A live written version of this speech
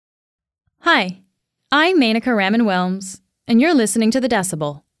Hi, I'm Menaka Raman-Wilms, and you're listening to The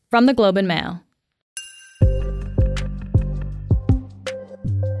Decibel from the Globe and Mail.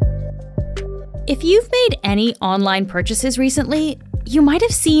 If you've made any online purchases recently, you might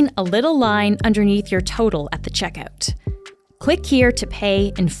have seen a little line underneath your total at the checkout. Click here to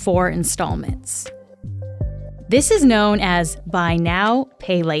pay in 4 installments. This is known as Buy Now,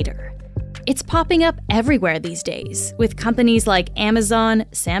 Pay Later. It's popping up everywhere these days, with companies like Amazon,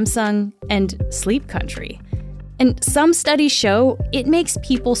 Samsung, and Sleep Country. And some studies show it makes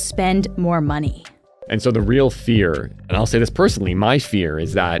people spend more money. And so the real fear, and I'll say this personally, my fear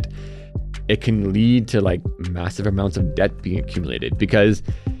is that it can lead to like massive amounts of debt being accumulated, because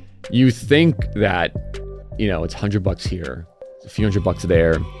you think that, it's $100 here, a few $100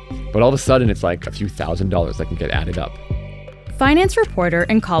 there, but all of a sudden it's like a few $1,000s that can get added up. Finance reporter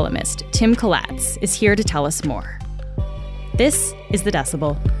and columnist Tim Collatz is here to tell us more. This is The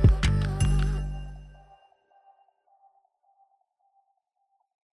Decibel.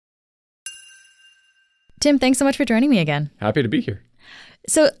 Tim, thanks so much for joining me again. Happy to be here.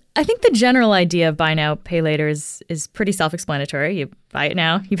 So I think the general idea of buy now, pay later is pretty self-explanatory. You buy it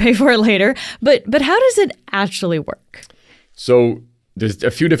now, you pay for it later. But how does it actually work? So there's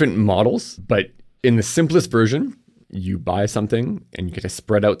a few different models, but in the simplest version, you buy something and you get to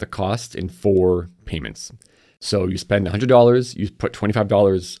spread out the cost in 4 payments. So you spend $100, you put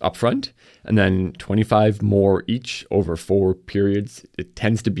 $25 upfront, and then $25 more each over 4 periods. It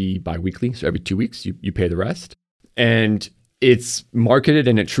tends to be bi-weekly, so every 2 weeks you pay the rest. And it's marketed,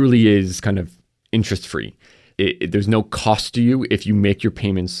 and it truly is kind of interest-free. There's no cost to you if you make your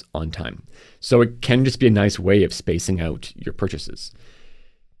payments on time. So it can just be a nice way of spacing out your purchases.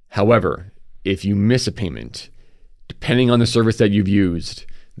 However, if you miss a payment, depending on the service that you've used,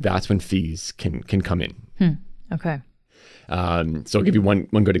 that's when fees can come in. Okay. So I'll give you one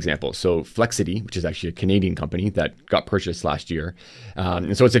good example. So Flexity, which is actually a Canadian company that got purchased last year.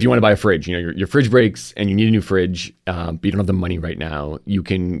 And so it's if you want to buy a fridge, your fridge breaks and you need a new fridge, but you don't have the money right now, you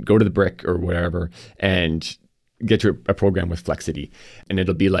can go to the Brick or whatever and get to a program with Flexity. And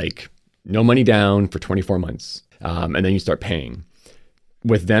it'll be like no money down for 24 months. And then you start paying.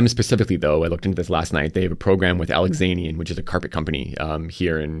 With them specifically, though, I looked into this last night. They have a program with Alexanian, which is a carpet company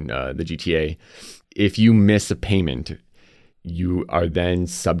here in the GTA. If you miss a payment, you are then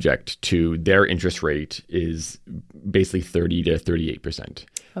subject to their interest rate is basically 30 to 38%,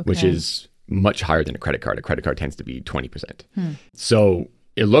 which is much higher than a credit card. A credit card tends to be 20%. So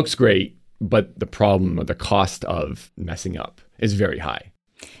it looks great, but the problem or the cost of messing up is very high.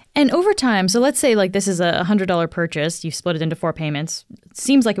 And over time, so let's say like this is a $100 purchase, you split it into 4 payments. It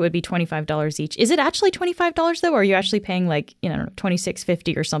seems like it would be $25 each. Is it actually $25 though, or are you actually paying like,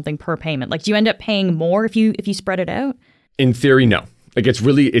 $26.50 or something per payment? Like, do you end up paying more if you spread it out? In theory, no. Like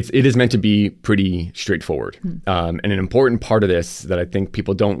it is meant to be pretty straightforward. And an important part of this that I think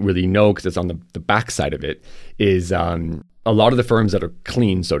people don't really know because it's on the backside of it is a lot of the firms that are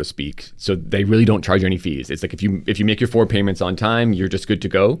clean, so to speak, so they really don't charge any fees. It's like if you make your 4 payments on time, you're just good to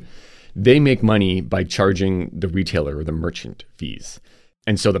go. They make money by charging the retailer or the merchant fees.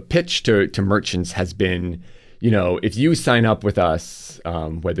 And so the pitch to merchants has been, if you sign up with us,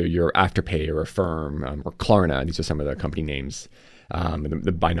 whether you're Afterpay or Affirm or Klarna, these are some of the company names,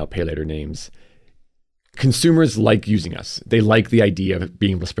 the buy now, pay later names, consumers like using us. They like the idea of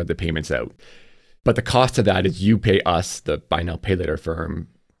being able to spread the payments out. But the cost of that is you pay us, the buy now, pay later firm,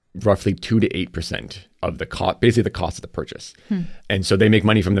 roughly 2 to 8% of the cost, basically the cost of the purchase. And so they make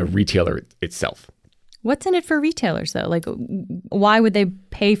money from the retailer itself. What's in it for retailers though? Like, why would they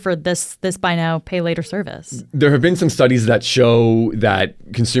pay for this buy now, pay later service? There have been some studies that show that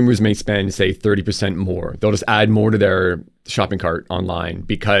consumers may spend, say, 30% more. They'll just add more to their shopping cart online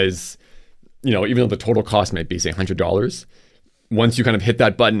because, even though the total cost might be, say, $100, once you kind of hit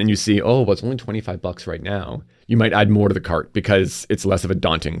that button and you see, it's only $25 right now, you might add more to the cart because it's less of a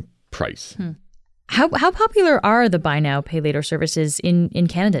daunting price. How popular are the buy now, pay later services in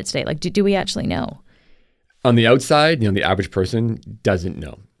Canada today? Like, do we actually know? On the outside, the average person doesn't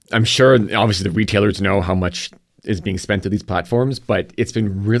know. I'm sure, obviously, the retailers know how much is being spent to these platforms, but it's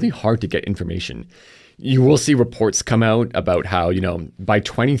been really hard to get information. You will see reports come out about how, by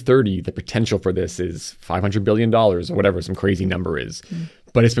 2030, the potential for this is $500 billion or whatever some crazy number is.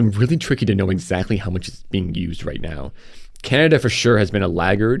 But it's been really tricky to know exactly how much is being used right now. Canada, for sure, has been a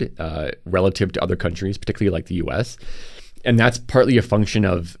laggard relative to other countries, particularly like the US. And that's partly a function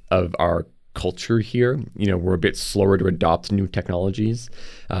of our culture here. We're a bit slower to adopt new technologies.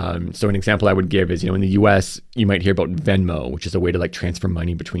 So an example I would give is, in the US, you might hear about Venmo, which is a way to transfer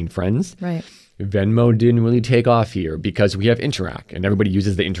money between friends. Right. Venmo didn't really take off here because we have Interac and everybody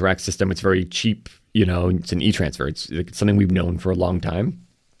uses the Interac system. It's very cheap, it's an e-transfer. It's something we've known for a long time.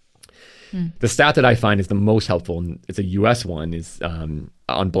 The stat that I find is the most helpful, and it's a US one, is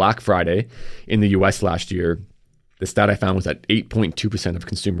on Black Friday in the US last year, the stat I found was that 8.2% of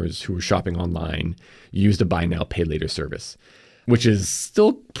consumers who were shopping online used a buy now, pay later service, which is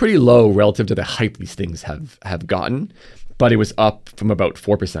still pretty low relative to the hype these things have gotten. But it was up from about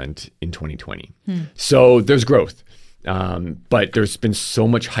 4% in 2020. So there's growth. But there's been so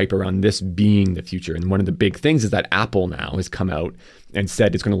much hype around this being the future. And one of the big things is that Apple now has come out and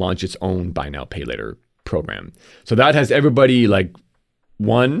said it's going to launch its own buy now, pay later program. So that has everybody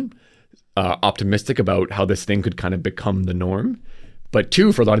optimistic about how this thing could kind of become the norm. But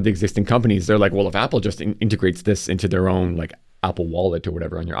two, for a lot of the existing companies, they're like, well, if Apple just integrates this into their own Apple Wallet or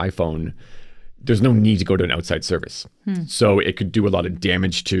whatever on your iPhone, there's no need to go to an outside service. So it could do a lot of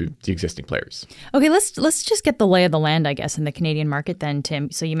damage to the existing players. Okay, let's just get the lay of the land, I guess, in the Canadian market then, Tim.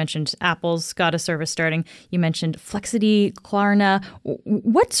 So you mentioned Apple's got a service starting. You mentioned Flexity, Klarna.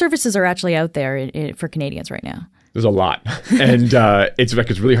 What services are actually out there for Canadians right now? There's a lot. And it's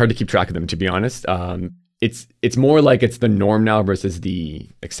really hard to keep track of them, to be honest. It's more like it's the norm now versus the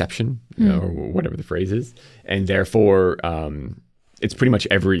exception, or whatever the phrase is. And therefore, it's pretty much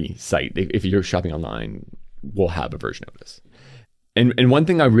every site, if you're shopping online, will have a version of this. And one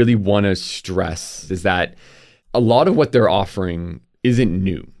thing I really want to stress is that a lot of what they're offering isn't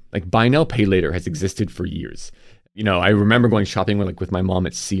new. Buy now, pay later has existed for years. I remember going shopping with my mom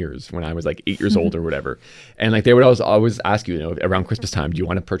at Sears when I was 8 years old or whatever. And they would always ask you, around Christmas time, do you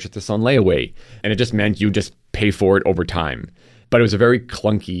want to purchase this on layaway? And it just meant you just pay for it over time. But it was a very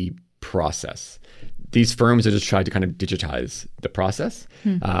clunky process. These firms have just tried to kind of digitize the process.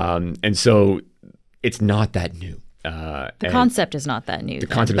 And so it's not that new. The concept is not that new. The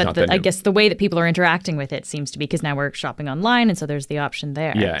concept is not that new. I guess the way that people are interacting with it seems to be, because now we're shopping online, and so there's the option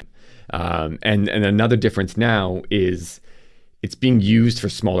there. Yeah. And another difference now is it's being used for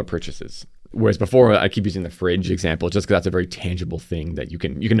smaller purchases. Whereas before, I keep using the fridge example just because that's a very tangible thing that you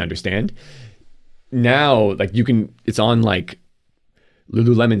can understand. Now, it's on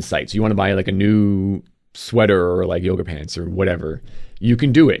Lululemon sites. You want to buy a new sweater or yoga pants or whatever, you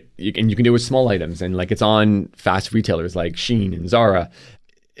can do it. You can do it with small items, and it's on fast retailers like Shein and Zara.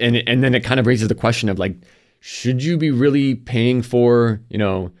 And then it kind of raises the question of should you be really paying for,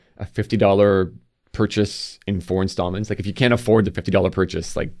 a $50 purchase in 4 installments? If you can't afford the $50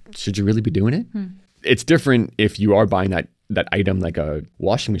 purchase, should you really be doing it? It's different if you are buying that item, like a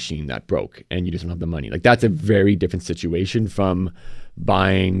washing machine that broke and you just don't have the money. That's a very different situation from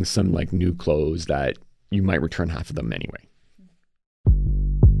buying some new clothes that you might return half of them anyway.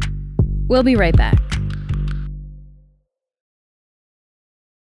 We'll be right back.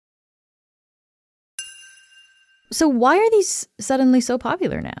 So why are these suddenly so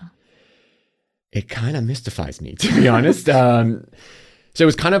popular now? It kind of mystifies me, to be honest. So it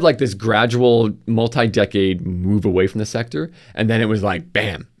was kind of this gradual multi-decade move away from the sector. And then it was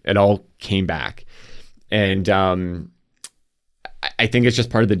bam, it all came back. And I think it's just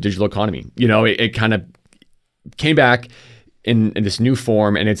part of the digital economy. It kind of came back in this new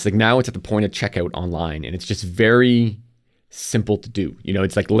form. And it's now it's at the point of checkout online. And it's just very simple to do.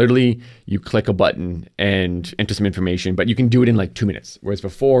 It's literally you click a button and enter some information, but you can do it in 2 minutes. Whereas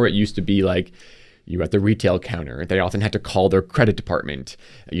before it used to be you at the retail counter. They often had to call their credit department.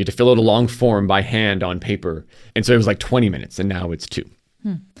 You had to fill out a long form by hand on paper. And so it was 20 minutes, and now it's 2.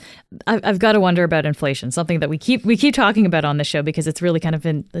 I've got to wonder about inflation, something that we keep talking about on the show because it's really kind of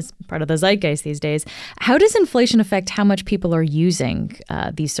been this part of the zeitgeist these days. How does inflation affect how much people are using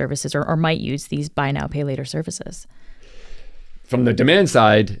these services or might use these buy now, pay later services? From the demand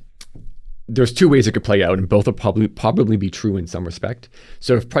side, there's 2 ways it could play out, and both will probably be true in some respect.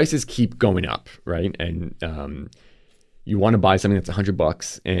 So if prices keep going up, right, and you want to buy something that's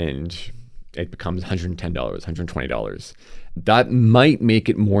 $100 and it becomes $110, $120, that might make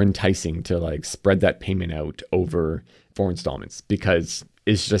it more enticing to spread that payment out over 4 installments because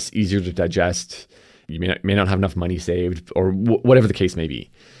it's just easier to digest. You may not have enough money saved or whatever the case may be.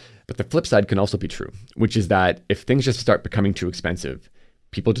 But the flip side can also be true, which is that if things just start becoming too expensive,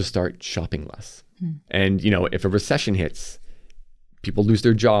 people just start shopping less. And, if a recession hits, people lose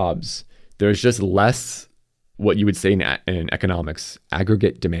their jobs, there's just less what you would say in economics,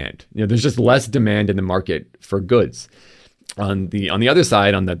 aggregate demand. There's just less demand in the market for goods. On the other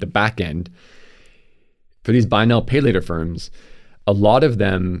side, on the back end, for these buy now, pay later firms, a lot of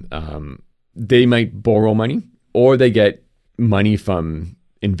them, they might borrow money or they get money from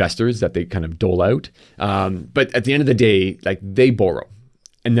investors that they kind of dole out. But at the end of the day, they borrow.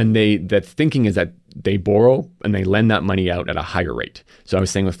 And then the thinking is that they borrow and they lend that money out at a higher rate. So I was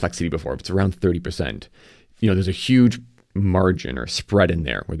saying with Flexiti before, if it's around 30%, there's a huge margin or spread in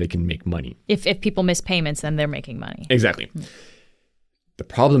there where they can make money. If people miss payments, then they're making money. Exactly. The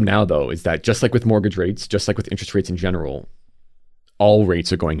problem now, though, is that just like with mortgage rates, just like with interest rates in general, all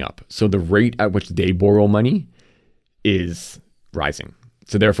rates are going up. So the rate at which they borrow money is rising.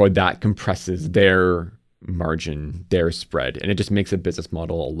 So therefore, that compresses their margin, their spread, and it just makes a business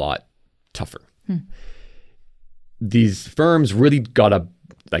model a lot tougher. These firms really got a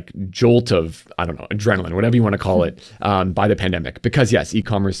jolt of, I don't know, adrenaline, whatever you want to call it, by the pandemic. Because yes,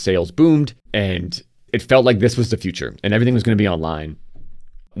 e-commerce sales boomed and it felt like this was the future and everything was going to be online.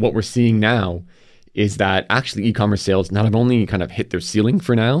 What we're seeing now is that actually e-commerce sales not have only kind of hit their ceiling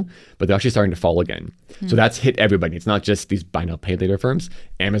for now, but they're actually starting to fall again. So that's hit everybody. It's not just these buy now, pay later firms.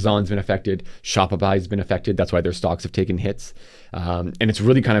 Amazon's been affected. Shopify's been affected. That's why their stocks have taken hits. And it's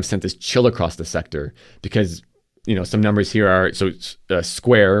really kind of sent this chill across the sector because, some numbers here are,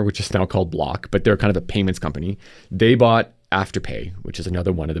 Square, which is now called Block, but they're kind of a payments company. They bought Afterpay, which is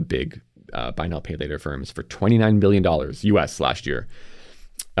another one of the big buy now, pay later firms for $29 billion US last year.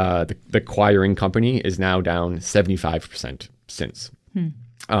 The acquiring company is now down 75% since.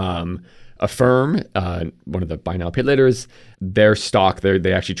 Affirm, one of the buy now pay laters, their stock,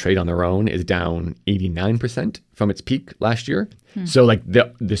 they actually trade on their own, is down 89% from its peak last year. So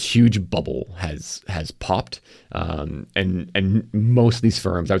this huge bubble has popped, and most of these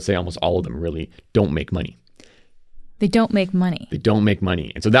firms, I would say almost all of them, really don't make money. They don't make money. They don't make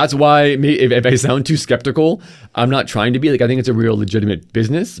money. And so that's why if I sound too skeptical, I'm not trying to be. I think it's a real legitimate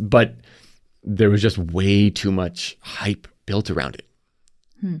business, but there was just way too much hype built around it.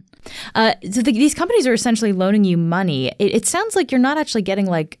 So these companies are essentially loaning you money. It sounds like you're not actually getting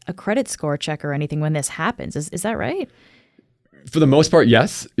like a credit score check or anything when this happens. Is that right? For the most part,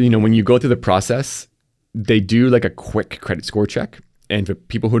 yes. When you go through the process, they do like a quick credit score check. And for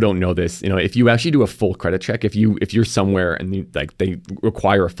people who don't know this, if you actually do a full credit check, if you're somewhere and they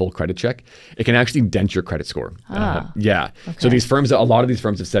require a full credit check, it can actually dent your credit score. Yeah. Okay. So a lot of these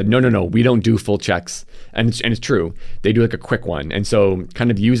firms have said, no, we don't do full checks. And it's true. They do like a quick one. And so kind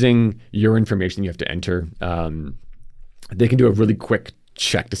of using your information you have to enter, they can do a really quick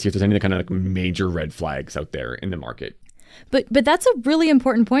check to see if there's any kind of like major red flags out there in the market. But that's a really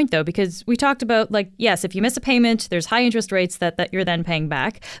important point, though, because we talked about, yes, if you miss a payment, there's high interest rates that you're then paying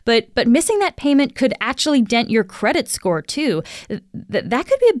back. But missing that payment could actually dent your credit score, too. That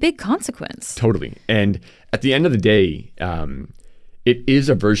could be a big consequence. Totally. And at the end of the day, it is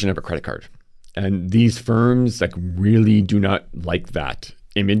a version of a credit card. And these firms really do not like that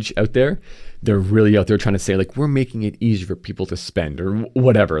image out there. They're really out there trying to say, we're making it easier for people to spend or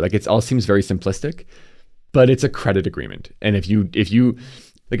whatever. It all seems very simplistic. But it's a credit agreement. And if you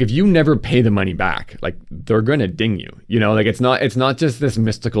never pay the money back, they're going to ding you. It's not just this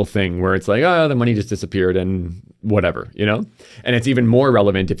mystical thing where it's the money just disappeared and whatever, And it's even more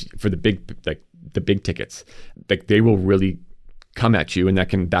relevant for the big tickets. They will really come at you and that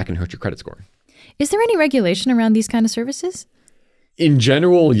can hurt your credit score. Is there any regulation around these kind of services? In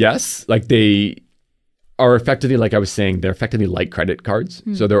general, yes. They are effectively, like I was saying, they're effectively like credit cards.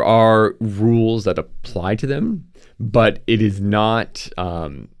 So there are rules that apply to them, but it is not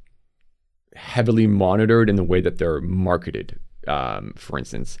heavily monitored in the way that they're marketed, for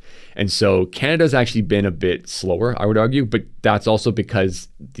instance. And so Canada's actually been a bit slower, I would argue, but that's also because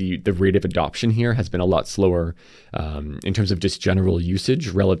the rate of adoption here has been a lot slower in terms of just general usage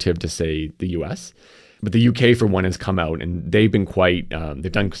relative to, say, the US. But the UK, for one, has come out and they've been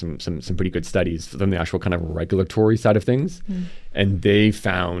they've done some pretty good studies from the actual kind of regulatory side of things. And they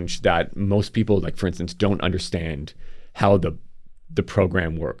found that most people, for instance, don't understand how the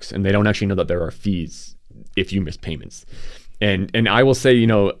program works. And they don't actually know that there are fees if you miss payments. And I will say,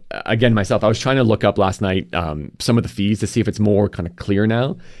 again, myself, I was trying to look up last night some of the fees to see if it's more kind of clear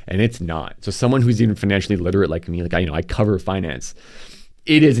now. And it's not. So someone who's even financially literate like me, I cover finance.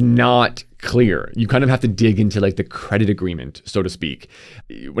 It is not clear. You kind of have to dig into the credit agreement, so to speak.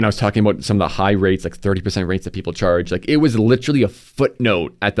 When I was talking about some of the high rates, 30% rates that people charge, it was literally a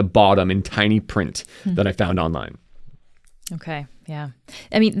footnote at the bottom in tiny print that I found online. Okay, yeah.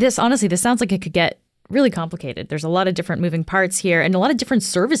 I mean, this sounds like it could get really complicated. There's a lot of different moving parts here and a lot of different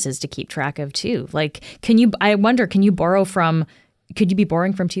services to keep track of too. Can you be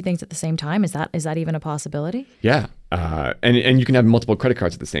borrowing from two things at the same time? Is that even a possibility? Yeah. And you can have multiple credit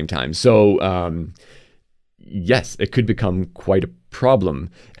cards at the same time. So yes, it could become quite a problem.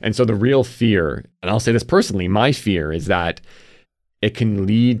 And so the real fear, and I'll say this personally, my fear is that it can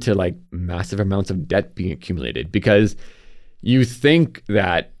lead to massive amounts of debt being accumulated because you think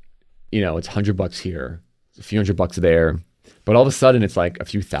that, it's $100 here, a few $100 there, but all of a sudden it's like a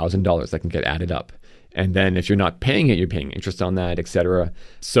few $1,000s that can get added up. And then if you're not paying it, you're paying interest on that, et cetera.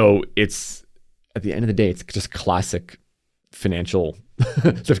 So it's, at the end of the day, it's just classic financial,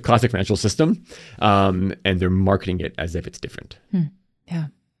 it's a classic financial system. And they're marketing it as if it's different. Yeah.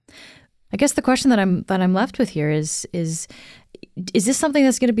 I guess the question that I'm left with here is this something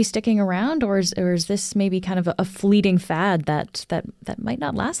that's going to be sticking around, or is this maybe kind of a fleeting fad that might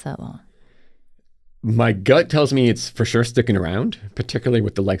not last that long? My gut tells me it's for sure sticking around, particularly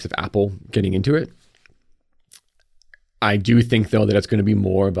with the likes of Apple getting into it. I do think, though, that it's going to be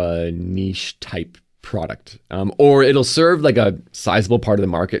more of a niche type product, or it'll serve like a sizable part of the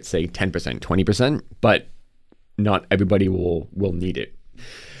market, say 10%, 20%, but not everybody will need it.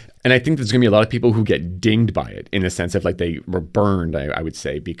 And I think there's going to be a lot of people who get dinged by it in the sense of like they were burned, I would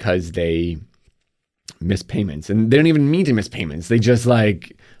say, because they miss payments. And they don't even mean to miss payments. They just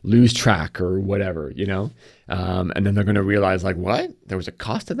like lose track or whatever, and then they're going to realize like, what? There was a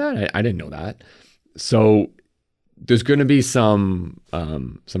cost to that? I didn't know that. So there's going to be some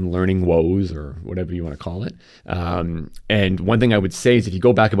learning woes or whatever you want to call it. And one thing I would say is if you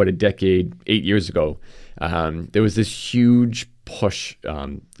go back about a decade, 8 years ago, there was this huge push.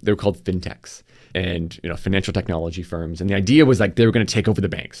 They were called fintechs and financial technology firms. And the idea was like they were going to take over the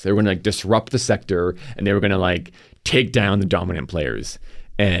banks. They were going to like disrupt the sector, and they were going to like take down the dominant players.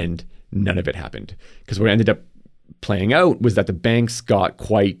 And none of it happened, because what ended up playing out was that the banks got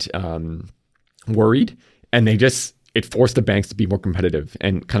quite worried. And it forced the banks to be more competitive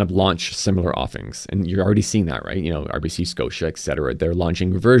and kind of launch similar offerings. And you're already seeing that, right? RBC, Scotia, et cetera. They're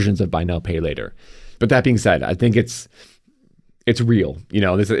launching versions of buy now, pay later. But that being said, I think it's real.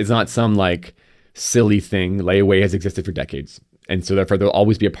 It's not some like silly thing. Layaway has existed for decades. And so therefore there'll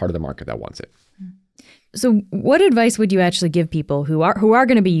always be a part of the market that wants it. So what advice would you actually give people who are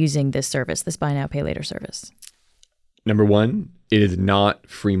going to be using this service, this buy now, pay later service? Number one, it is not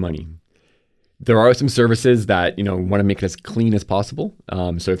free money. There are some services that, want to make it as clean as possible.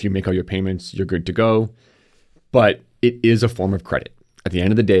 So if you make all your payments, you're good to go. But it is a form of credit. At the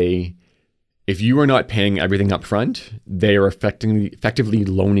end of the day, if you are not paying everything up front, they are effectively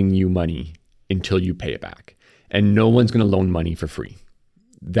loaning you money until you pay it back. And no one's going to loan money for free.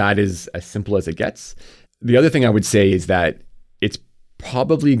 That is as simple as it gets. The other thing I would say is that it's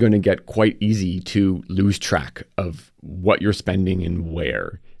probably going to get quite easy to lose track of what you're spending and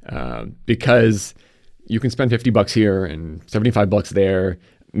where. Because you can spend $50 here and $75 there,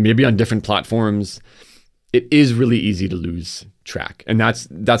 maybe on different platforms. It is really easy to lose track. And that's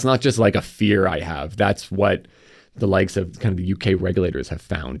not just like a fear I have. That's what the likes of kind of the UK regulators have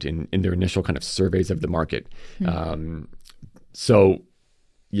found in their initial kind of surveys of the market. So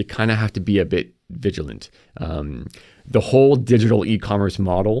you kind of have to be a bit vigilant. The whole digital e-commerce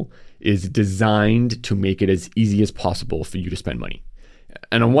model is designed to make it as easy as possible for you to spend money.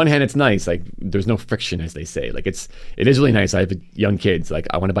 And on one hand, it's nice. Like there's no friction, as they say. Like it is really nice. I have young kids. Like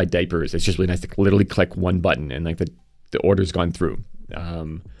I want to buy diapers. It's just really nice to literally click one button and like the order's gone through.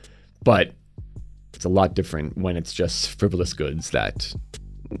 But it's a lot different when it's just frivolous goods that,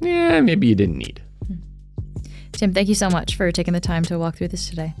 maybe you didn't need. Tim, thank you so much for taking the time to walk through this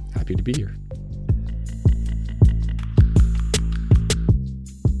today. Happy to be here.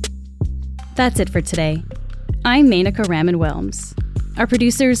 That's it for today. I'm Menaka Raman-Wilms. Our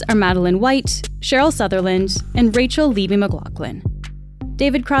producers are Madeline White, Cheryl Sutherland, and Rachel Levy-McLaughlin.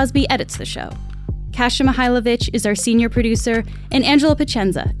 David Crosby edits the show. Kasia Mihailovich is our senior producer, and Angela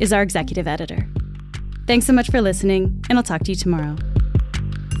Pacenza is our executive editor. Thanks so much for listening, and I'll talk to you tomorrow.